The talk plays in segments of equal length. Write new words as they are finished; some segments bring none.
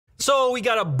So we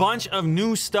got a bunch of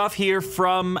new stuff here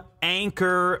from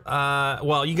Anker.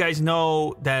 Well, you guys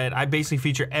know that I basically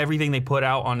feature everything they put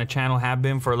out on the channel, have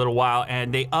been for a little while,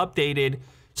 and they updated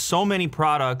so many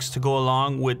products to go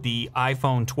along with the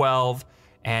iPhone 12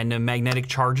 and the magnetic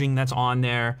charging that's on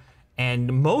there.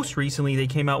 And most recently, they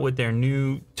came out with their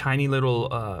new tiny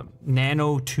little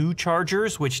Nano 2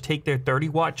 chargers, which take their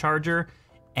 30-watt charger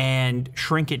and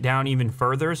shrink it down even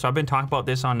further. So I've been talking about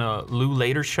this on the Lou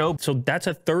Later show. So that's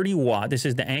a 30-watt. This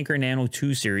is the Anker Nano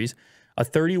 2 series. A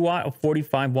 30-watt, a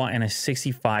 45-watt, and a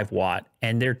 65-watt.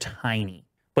 And they're tiny.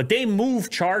 But they move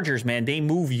chargers, man. They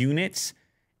move units.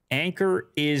 Anker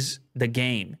is the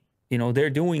game. You know, they're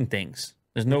doing things.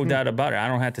 There's no doubt about it. I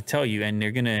don't have to tell you. And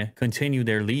they're going to continue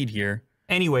their lead here.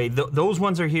 Anyway, those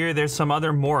ones are here. There's some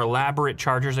other more elaborate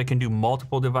chargers that can do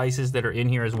multiple devices that are in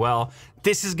here as well.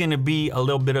 This is going to be a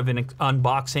little bit of an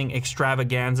unboxing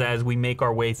extravaganza as we make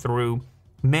our way through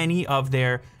many of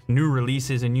their new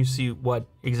releases and you see what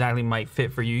exactly might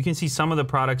fit for you. You can see some of the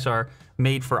products are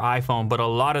made for iPhone, but a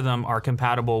lot of them are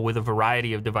compatible with a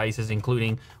variety of devices,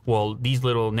 including, well, these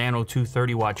little Nano 2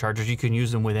 30-watt chargers. You can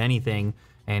use them with anything.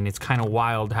 And it's kind of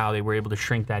wild how they were able to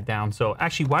shrink that down. So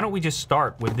actually, why don't we just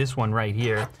start with this one right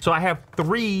here? So I have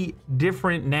 3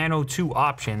 different Nano 2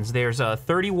 options. There's a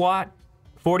 30-watt,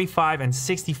 45, and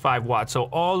 65 watts. So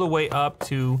all the way up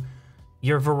to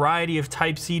your variety of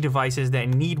Type-C devices that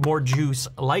need more juice,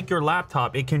 like your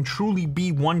laptop. It can truly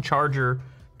be one charger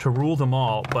to rule them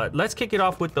all. But let's kick it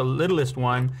off with the littlest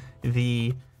one,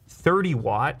 the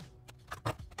 30-watt.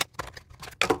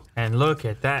 And look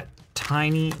at that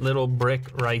tiny little brick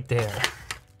right there.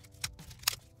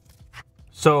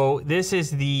 So this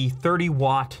is the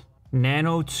 30-watt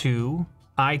Nano 2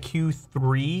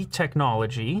 IQ3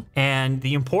 technology. And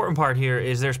the important part here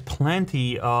is there's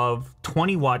plenty of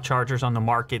 20-watt chargers on the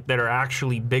market that are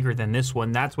actually bigger than this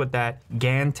one. That's what that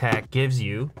GaN tech gives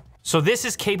you. So this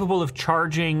is capable of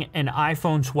charging an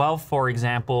iPhone 12, for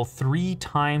example, 3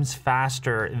 times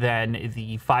faster than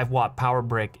the 5-watt power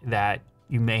brick that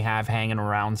you may have hanging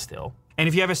around still. And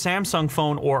if you have a Samsung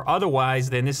phone or otherwise,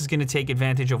 then this is going to take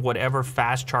advantage of whatever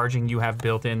fast charging you have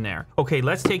built in there. Okay,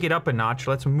 let's take it up a notch.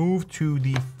 Let's move to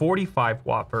the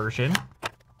 45-watt version.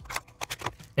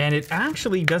 And it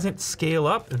actually doesn't scale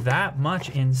up that much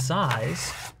in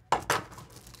size.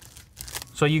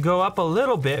 So you go up a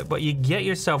little bit, but you get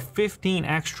yourself 15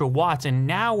 extra watts. And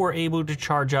now we're able to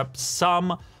charge up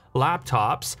some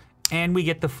laptops. And we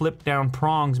get the flip down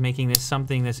prongs, making this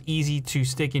something that's easy to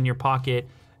stick in your pocket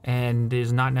and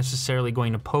is not necessarily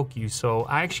going to poke you. So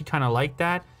I actually kind of like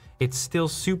that. It's still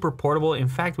super portable. In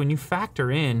fact, when you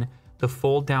factor in the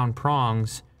fold down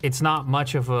prongs, it's not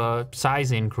much of a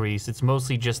size increase. It's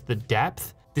mostly just the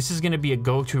depth. This is going to be a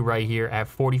go-to right here at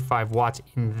 45 watts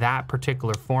in that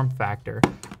particular form factor.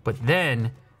 But then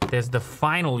there's the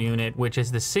final unit, which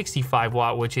is the 65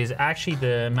 watt, which is actually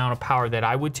the amount of power that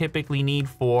I would typically need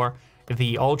for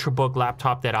the Ultrabook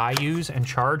laptop that I use and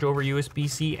charge over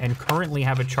USB-C, and currently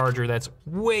have a charger that's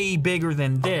way bigger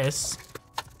than this.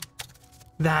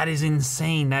 That is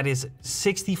insane. That is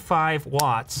 65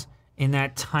 watts in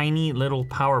that tiny little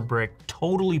power brick,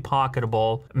 totally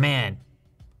pocketable. Man,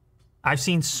 I've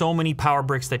seen so many power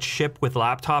bricks that ship with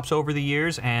laptops over the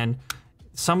years, and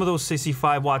some of those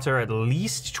 65 watts are at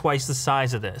least twice the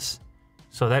size of this.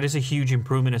 So that is a huge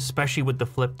improvement, especially with the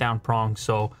flip down prong.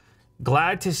 So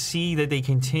glad to see that they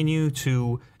continue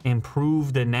to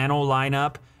improve the Nano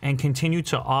lineup and continue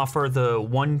to offer the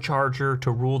one charger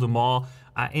to rule them all.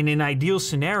 In an ideal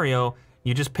scenario,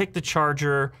 you just pick the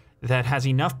charger that has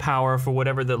enough power for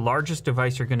whatever the largest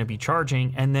device you're going to be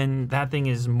charging, and then that thing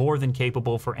is more than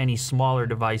capable for any smaller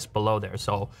device below there.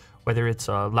 So whether it's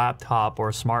a laptop or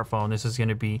a smartphone, this is going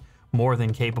to be more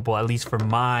than capable, at least for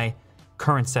my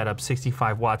current setup.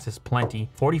 65 watts is plenty.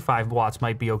 45 watts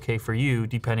might be okay for you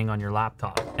depending on your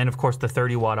laptop. And of course the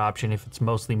 30-watt option if it's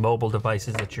mostly mobile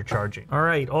devices that you're charging. All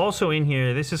right, also in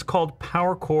here, this is called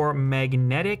PowerCore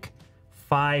Magnetic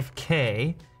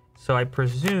 5K. So I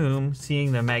presume,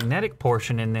 seeing the magnetic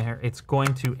portion in there, it's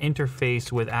going to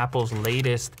interface with Apple's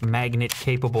latest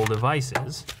magnet-capable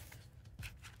devices.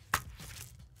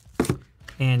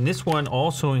 And this one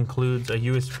also includes a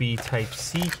USB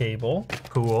Type-C cable.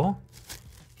 Cool.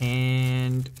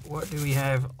 And what do we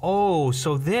have? Oh,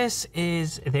 so this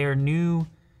is their new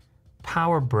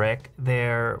power brick,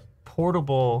 their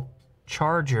portable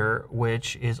charger,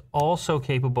 which is also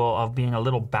capable of being a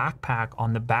little backpack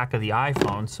on the back of the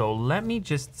iPhone. So let me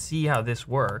just see how this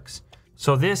works.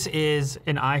 So this is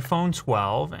an iPhone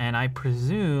 12, and I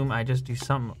presume I just do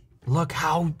something. Look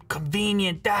how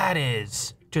convenient that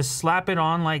is. Just slap it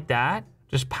on like that.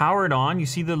 Just power it on. You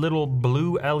see the little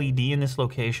blue LED in this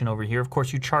location over here. Of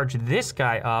course, you charge this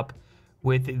guy up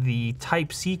with the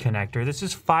Type-C connector. This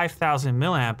is 5,000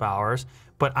 milliamp hours,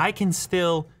 but I can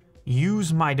still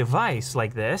use my device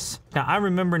like this. Now, I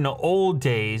remember in the old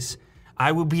days,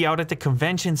 I would be out at the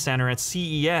convention center at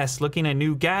CES looking at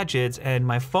new gadgets, and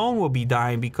my phone will be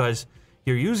dying because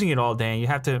you're using it all day and you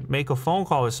have to make a phone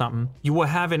call or something. You will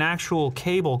have an actual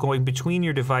cable going between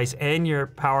your device and your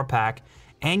power pack,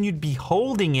 and you'd be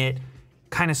holding it,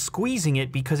 kind of squeezing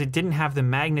it because it didn't have the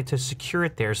magnet to secure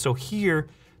it there. So here,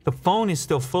 the phone is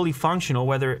still fully functional,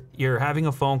 whether you're having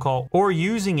a phone call or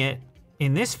using it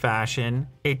in this fashion.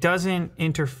 It doesn't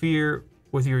interfere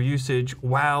with your usage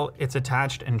while it's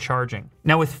attached and charging.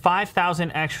 Now with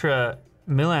 5,000 extra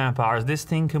milliamp hours, this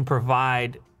thing can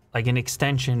provide like an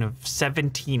extension of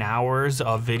 17 hours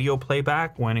of video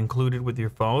playback when included with your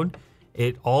phone.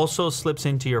 It also slips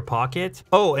into your pocket.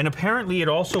 Oh, and apparently it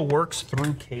also works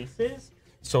through cases.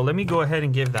 So let me go ahead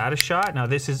and give that a shot. Now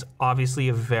this is obviously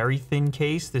a very thin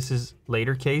case. This is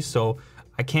later case, so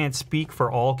I can't speak for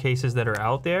all cases that are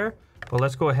out there, but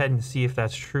let's go ahead and see if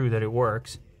that's true that it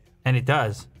works. And it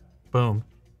does. Boom.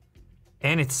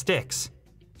 And it sticks.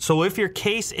 So if your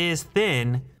case is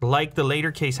thin, like the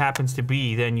later case happens to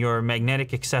be, then your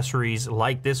magnetic accessories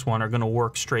like this one are gonna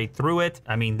work straight through it.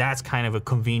 I mean, that's kind of a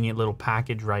convenient little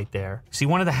package right there. See,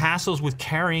 one of the hassles with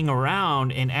carrying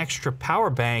around an extra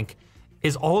power bank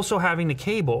is also having the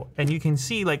cable. And you can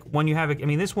see, like, when you have it, I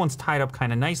mean, this one's tied up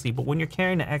kind of nicely, but when you're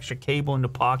carrying the extra cable in the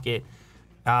pocket,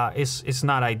 it's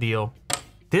not ideal.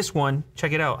 This one,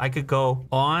 check it out. I could go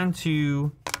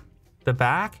onto the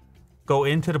back, go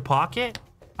into the pocket.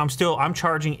 I'm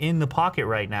charging in the pocket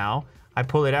right now. I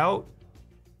pull it out,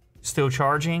 still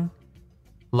charging.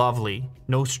 Lovely.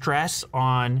 No stress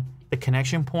on the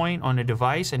connection point on the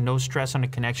device and no stress on the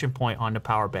connection point on the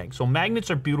power bank. So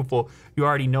magnets are beautiful. You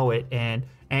already know it, and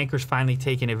Anker's finally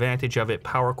taking advantage of it.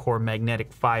 PowerCore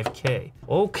Magnetic 5K.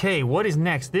 Okay, what is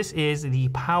next? This is the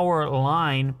Power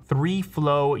Line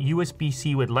 3-flow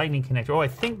USB-C with lightning connector. Oh, I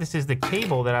think this is the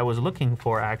cable that I was looking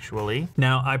for, actually.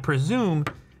 Now, I presume,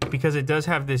 because it does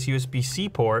have this USB-C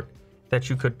port, that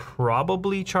you could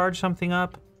probably charge something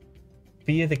up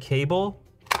via the cable.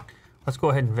 Let's go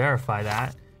ahead and verify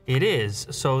that. It is.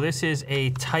 So this is a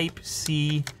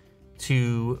Type-C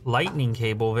to lightning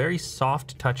cable, very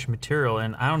soft touch material,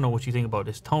 and I don't know what you think about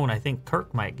this tone. I think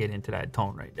Kirk might get into that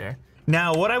tone right there.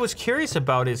 Now, what I was curious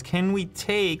about is, can we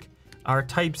take our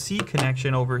Type-C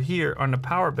connection over here on the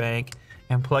power bank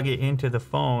and plug it into the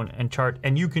phone and charge,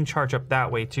 and you can charge up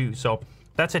that way too. So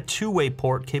that's a two-way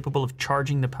port capable of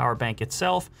charging the power bank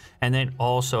itself, and then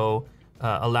also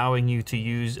allowing you to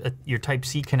use your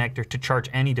Type-C connector to charge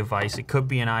any device. It could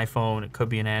be an iPhone, it could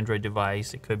be an Android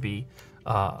device, it could be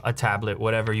a tablet,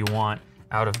 whatever you want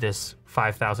out of this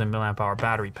 5,000 milliamp hour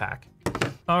battery pack.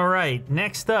 All right,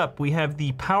 next up we have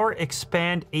the Power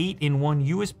Expand 8-in-1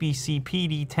 USB-C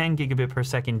PD 10 gigabit per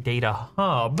second data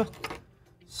hub.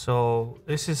 So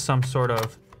this is some sort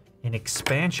of an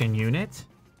expansion unit.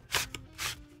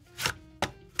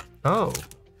 Oh,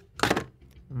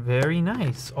 very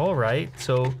nice. All right,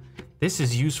 so this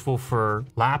is useful for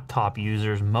laptop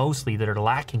users mostly that are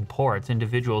lacking ports,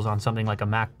 individuals on something like a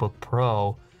MacBook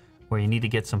Pro where you need to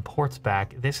get some ports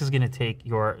back. This is gonna take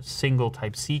your single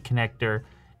Type-C connector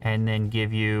and then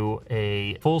give you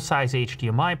a full-size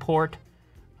HDMI port,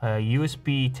 a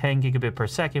USB 10 gigabit per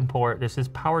second port. This is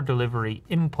power delivery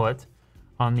input.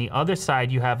 On the other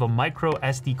side, you have a micro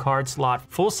SD card slot,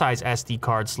 full-size SD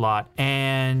card slot,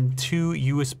 and two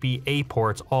USB-A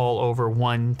ports all over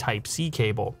one Type-C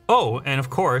cable. Oh, and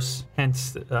of course,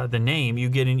 hence the name, you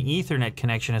get an Ethernet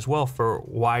connection as well for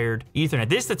wired Ethernet.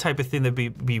 This is the type of thing that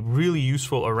be really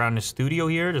useful around the studio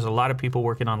here. There's a lot of people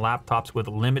working on laptops with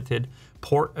limited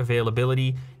port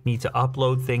availability, need to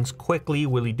upload things quickly.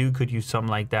 Willie Doo could use something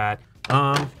like that.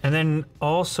 And then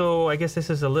also, I guess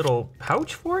this is a little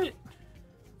pouch for it.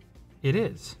 It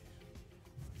is.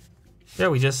 Yeah,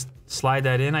 we just slide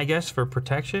that in, I guess, for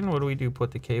protection. What do we do? Put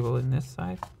the cable in this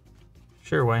side?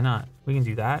 Sure, why not? We can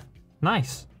do that.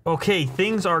 Nice. Okay,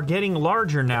 things are getting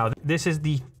larger now. This is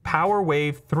the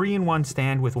PowerWave 3-in-1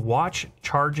 stand with watch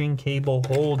charging cable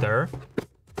holder.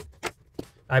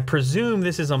 I presume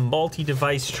this is a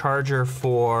multi-device charger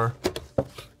for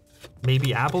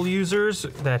maybe Apple users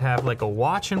that have like a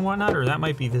watch and whatnot, or that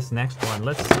might be this next one.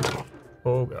 Let's see.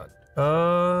 Oh God.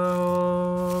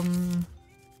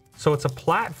 So it's a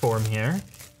platform here.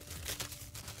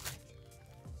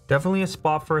 Definitely a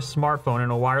spot for a smartphone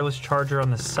and a wireless charger on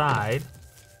the side.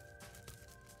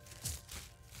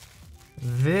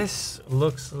 This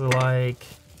looks like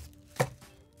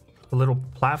a little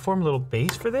platform, a little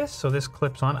base for this. So this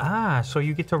clips on. Ah, so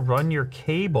you get to run your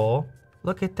cable.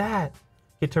 Look at that.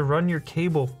 You get to run your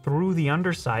cable through the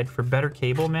underside for better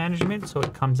cable management. So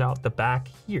it comes out the back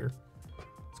here.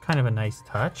 It's kind of a nice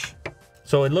touch.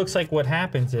 So it looks like what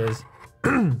happens is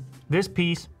this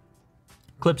piece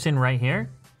clips in right here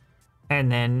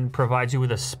and then provides you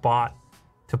with a spot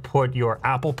to put your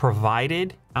Apple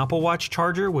provided Apple Watch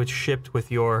charger, which shipped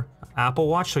with your Apple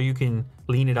Watch. So you can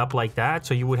lean it up like that.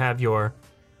 So you would have your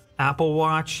Apple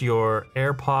Watch, your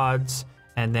AirPods,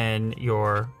 and then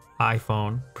your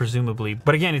iPhone, presumably.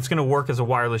 But again, it's gonna work as a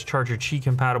wireless charger, Qi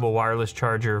compatible wireless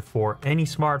charger for any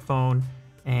smartphone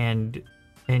and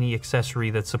any accessory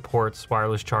that supports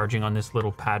wireless charging on this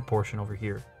little pad portion over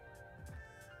here.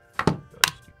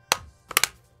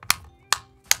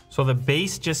 So the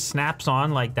base just snaps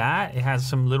on like that. It has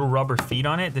some little rubber feet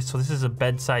on it. So this is a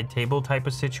bedside table type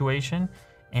of situation.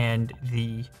 And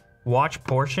the watch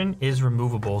portion is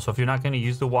removable. So if you're not gonna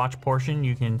use the watch portion,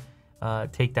 you can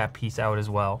take that piece out as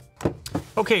well.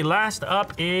 Okay, last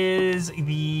up is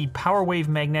the PowerWave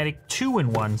Magnetic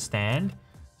 2-in-1 stand.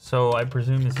 So I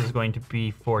presume this is going to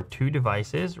be for 2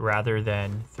 devices rather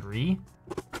than 3.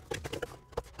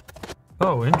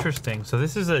 Oh, interesting. So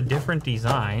this is a different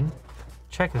design.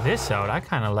 Check this out. I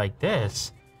kind of like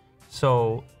this.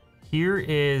 So here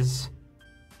is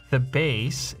the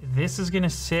base. This is going to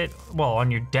sit, well, on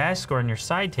your desk or on your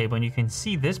side table, and you can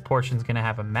see this portion is going to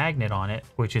have a magnet on it,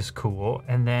 which is cool.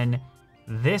 And then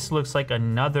this looks like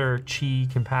another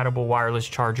Qi compatible wireless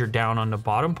charger down on the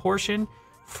bottom portion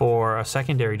for a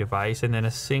secondary device, and then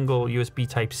a single USB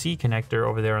Type-C connector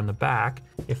over there on the back.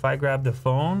 If I grab the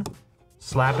phone,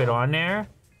 slap it on there,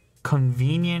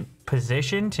 convenient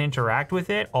position to interact with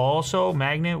it. Also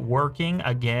magnet working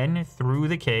again through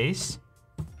the case.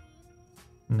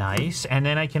 Nice. And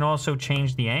then I can also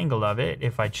change the angle of it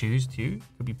if I choose to.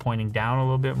 Could be pointing down a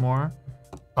little bit more,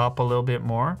 up a little bit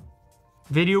more.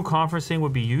 Video conferencing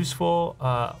would be useful.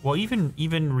 Well,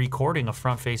 even recording a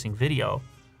front-facing video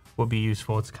would be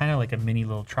useful. It's kind of like a mini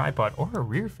little tripod, or a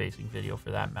rear-facing video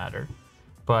for that matter.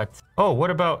 But, oh,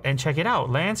 what about, and check it out,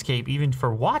 landscape even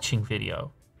for watching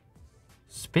video.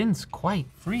 Spins quite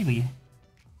freely.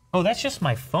 Oh, that's just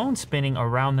my phone spinning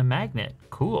around the magnet.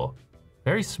 Cool.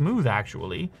 Very smooth,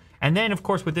 actually. And then, of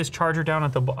course, with this charger down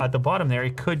at the bottom there,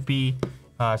 it could be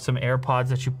some AirPods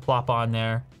that you plop on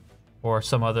there, or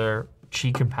some other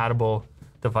Qi-compatible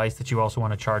device that you also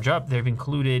want to charge up. They've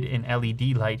included an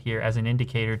LED light here as an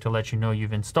indicator to let you know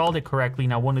you've installed it correctly.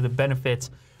 Now, one of the benefits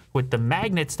with the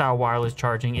magnet-style wireless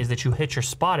charging is that you hit your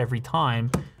spot every time.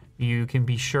 You can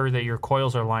be sure that your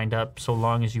coils are lined up so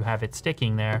long as you have it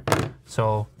sticking there.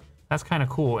 So that's kind of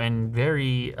cool and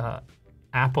very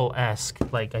Apple-esque.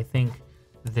 Like, I think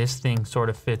this thing sort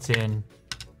of fits in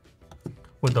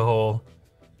with the whole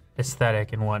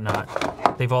aesthetic and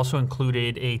whatnot. They've also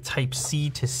included a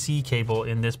Type-C to C cable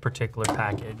in this particular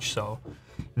package. So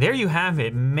there you have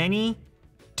it. Many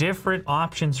different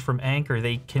options from Anker.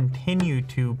 They continue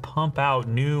to pump out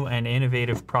new and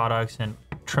innovative products and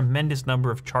tremendous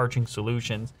number of charging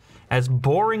solutions. As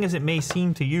boring as it may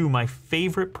seem to you, my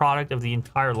favorite product of the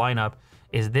entire lineup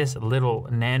is this little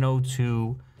Nano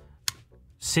 2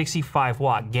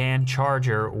 65-watt GAN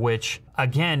charger, which,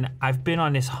 again, I've been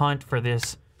on this hunt for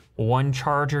this one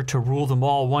charger to rule them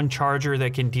all, one charger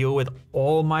that can deal with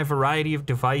all my variety of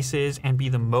devices and be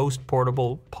the most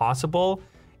portable possible.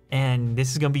 And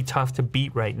this is gonna be tough to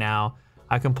beat right now.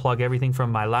 I can plug everything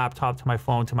from my laptop to my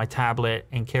phone to my tablet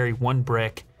and carry one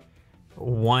brick,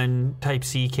 one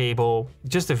Type-C cable,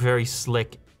 just a very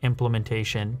slick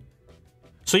implementation.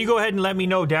 So you go ahead and let me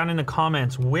know down in the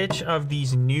comments which of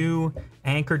these new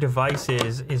Anker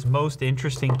devices is most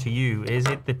interesting to you. Is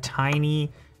it the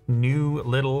tiny new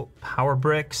little power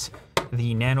bricks,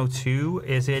 the Nano 2?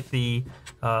 Is it the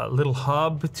little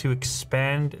hub to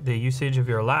expand the usage of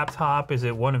your laptop? Is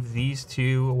it one of these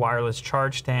two wireless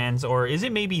charge stands? Or is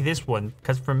it maybe this one?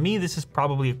 Because for me, this is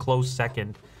probably a close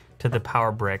second to the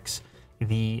power bricks.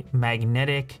 The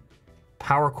magnetic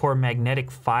PowerCore Magnetic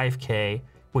 5K,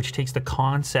 which takes the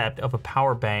concept of a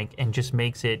power bank and just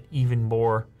makes it even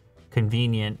more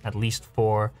convenient, at least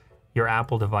for your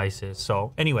Apple devices.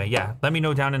 So anyway, yeah, let me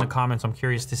know down in the comments. I'm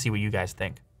curious to see what you guys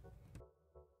think.